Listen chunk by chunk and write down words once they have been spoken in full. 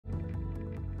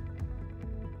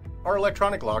Are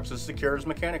electronic locks as secure as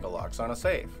mechanical locks on a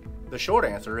safe? The short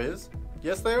answer is,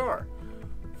 yes they are.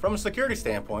 From a security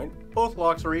standpoint, both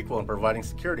locks are equal in providing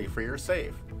security for your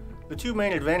safe. The two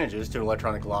main advantages to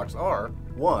electronic locks are,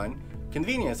 1.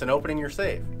 Convenience in opening your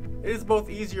safe. It is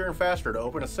both easier and faster to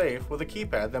open a safe with a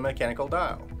keypad than a mechanical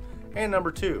dial. And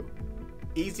number 2.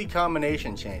 Easy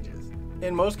combination changes.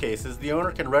 In most cases, the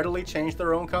owner can readily change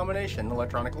their own combination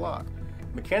electronic lock.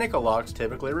 Mechanical locks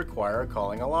typically require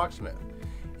calling a locksmith.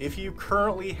 If you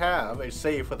currently have a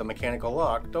safe with a mechanical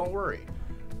lock, don't worry.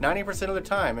 90% of the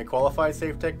time, a qualified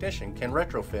safe technician can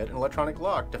retrofit an electronic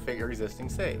lock to fit your existing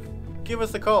safe. Give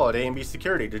us a call at A&B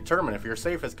Security to determine if your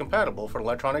safe is compatible for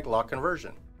electronic lock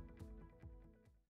conversion.